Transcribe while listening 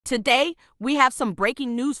Today, we have some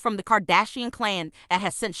breaking news from the Kardashian clan that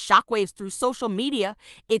has sent shockwaves through social media.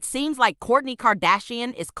 It seems like Kourtney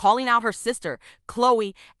Kardashian is calling out her sister,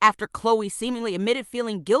 Khloe, after Khloe seemingly admitted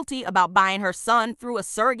feeling guilty about buying her son through a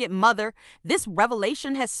surrogate mother. This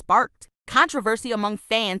revelation has sparked controversy among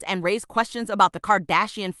fans and raised questions about the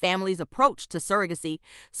Kardashian family's approach to surrogacy.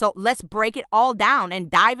 So let's break it all down and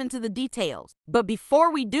dive into the details. But before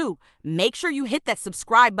we do, make sure you hit that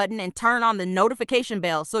subscribe button and turn on the notification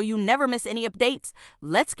bell so you never miss any updates.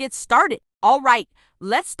 Let's get started. All right,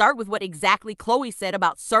 let's start with what exactly Khloe said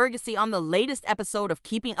about surrogacy on the latest episode of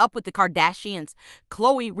Keeping Up with the Kardashians.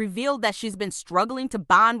 Khloe revealed that she's been struggling to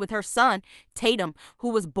bond with her son, Tatum, who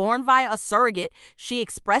was born via a surrogate. She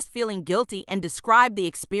expressed feeling guilty and described the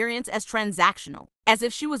experience as transactional, as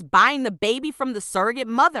if she was buying the baby from the surrogate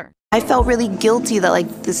mother. I felt really guilty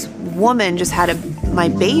that this woman just had my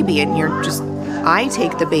baby and I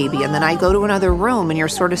take the baby and then I go to another room and you're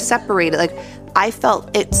sort of separated. I felt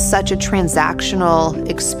it's such a transactional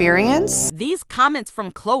experience. These comments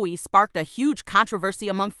from Khloe sparked a huge controversy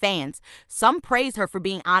among fans. Some praised her for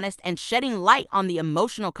being honest and shedding light on the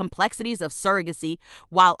emotional complexities of surrogacy,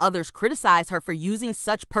 while others criticized her for using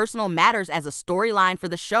such personal matters as a storyline for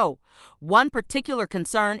the show. One particular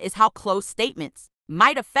concern is how Khloe's statements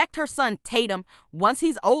might affect her son Tatum once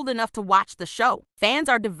he's old enough to watch the show. Fans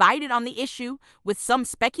are divided on the issue, with some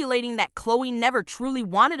speculating that Khloe never truly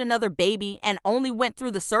wanted another baby and only went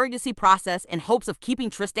through the surrogacy process in hopes of keeping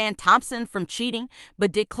Tristan Thompson from cheating.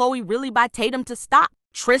 But did Khloe really buy Tatum to stop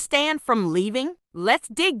Tristan from leaving? Let's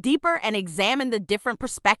dig deeper and examine the different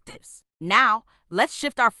perspectives. Now, let's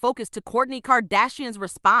shift our focus to Kourtney Kardashian's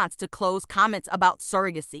response to Khloe's comments about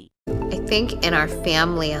surrogacy. I think in our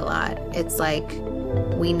family a lot, it's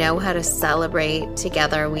we know how to celebrate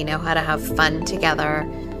together. We know how to have fun together.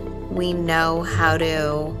 We know how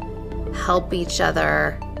to help each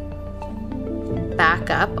other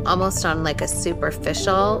back up almost on a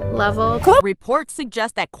superficial level. Reports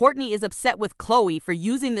suggest that Kourtney is upset with Khloe for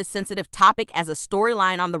using this sensitive topic as a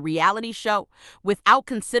storyline on the reality show without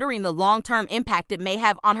considering the long-term impact it may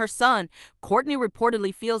have on her son. Kourtney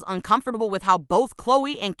reportedly feels uncomfortable with how both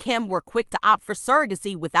Khloe and Kim were quick to opt for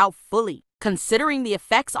surrogacy without fully considering the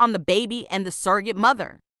effects on the baby and the surrogate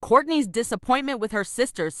mother. Kourtney's disappointment with her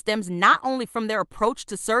sisters stems not only from their approach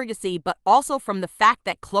to surrogacy, but also from the fact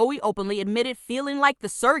that Khloe openly admitted feeling like the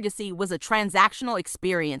surrogacy was a transactional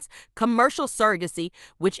experience. Commercial surrogacy,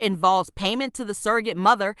 which involves payment to the surrogate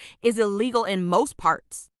mother, is illegal in most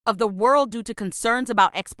parts of the world due to concerns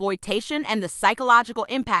about exploitation and the psychological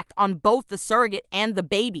impact on both the surrogate and the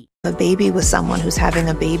baby. A baby with someone who's having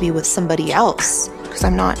a baby with somebody else, because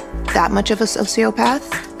I'm not that much of a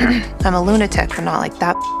sociopath. I'm a lunatic. I'm not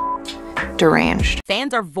that deranged.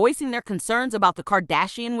 Fans are voicing their concerns about the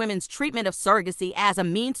Kardashian women's treatment of surrogacy as a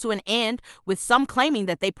means to an end, with some claiming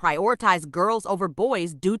that they prioritize girls over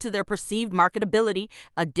boys due to their perceived marketability.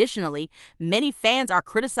 Additionally, many fans are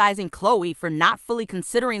criticizing Khloe for not fully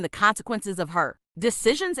considering the consequences of her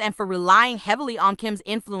decisions and for relying heavily on Kim's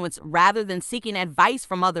influence rather than seeking advice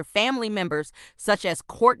from other family members, such as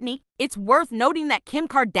Kourtney. It's worth noting that Kim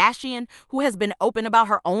Kardashian, who has been open about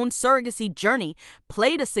her own surrogacy journey,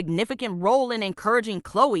 played a significant role in encouraging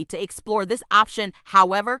Khloe to explore this option.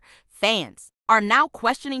 However, fans are now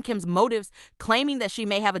questioning Kim's motives, claiming that she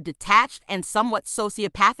may have a detached and somewhat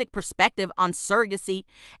sociopathic perspective on surrogacy,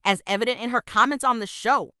 as evident in her comments on the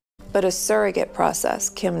show. But a surrogate process,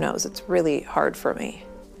 Kim knows it's really hard for me.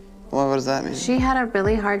 Well, what does that mean? She had a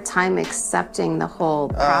really hard time accepting the whole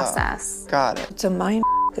process. Got it. It's a mind.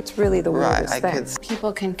 It's really the weirdest thing.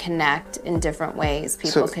 People can connect in different ways.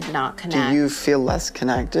 People could not connect. Do you feel less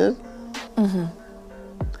connected? Mm-hmm.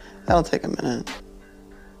 That'll take a minute.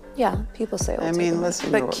 Yeah, people say it will I take mean, a minute.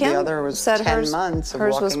 listen, but Kim the other was said 10 months of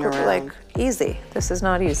hers walking was around. Easy. This is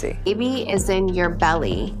not easy. Baby is in your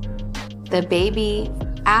belly. The baby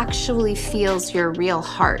actually feels your real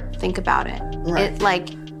heart. Think about it. Right.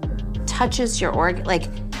 It touches your organ.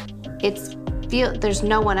 There's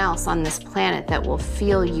no one else on this planet that will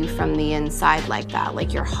feel you from the inside like that,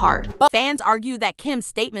 like your heart. But fans argue that Kim's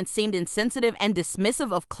statement seemed insensitive and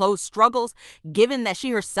dismissive of Khloe's struggles, given that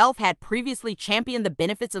she herself had previously championed the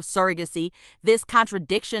benefits of surrogacy. This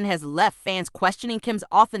contradiction has left fans questioning Kim's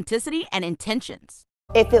authenticity and intentions.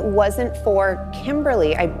 If it wasn't for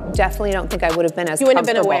Kimberly, I definitely don't think I would have been as comfortable. You wouldn't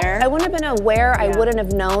have been aware? I wouldn't have been aware. Yeah. I wouldn't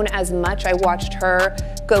have known as much. I watched her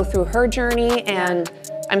go through her journey, and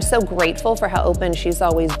I'm so grateful for how open she's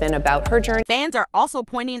always been about her journey. Fans are also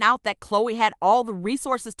pointing out that Khloe had all the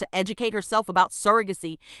resources to educate herself about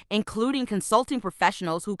surrogacy, including consulting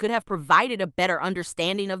professionals who could have provided a better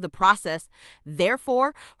understanding of the process.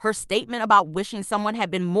 Therefore, her statement about wishing someone had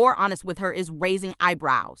been more honest with her is raising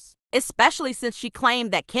eyebrows, especially since she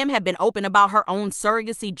claimed that Kim had been open about her own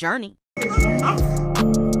surrogacy journey.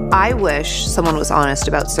 I wish someone was honest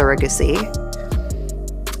about surrogacy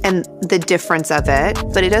and the difference of it,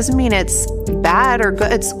 but it doesn't mean it's bad or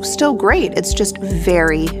good. It's still great. It's just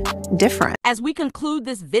very different. As we conclude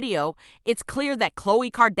this video, it's clear that Khloe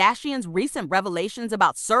Kardashian's recent revelations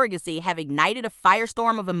about surrogacy have ignited a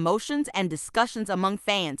firestorm of emotions and discussions among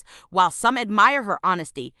fans. While some admire her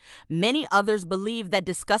honesty, many others believe that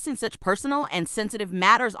discussing such personal and sensitive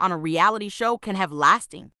matters on a reality show can have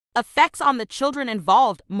lasting effects on the children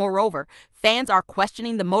involved. Moreover, fans are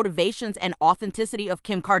questioning the motivations and authenticity of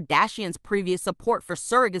Kim Kardashian's previous support for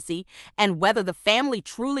surrogacy and whether the family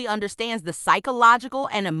truly understands the psychological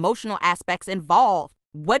and emotional aspects involved.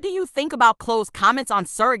 What do you think about Khloe's comments on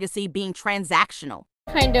surrogacy being transactional?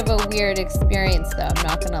 Kind of a weird experience though, I'm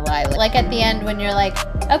not gonna lie. Like at the end when you're like,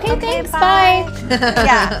 okay thanks, bye.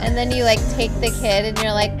 Yeah, and then you like take the kid and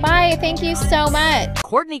you're like, bye, thank you so much.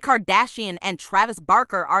 Kourtney Kardashian and Travis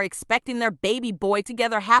Barker are expecting their baby boy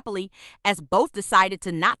together happily, as both decided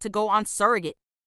to not to go on surrogate.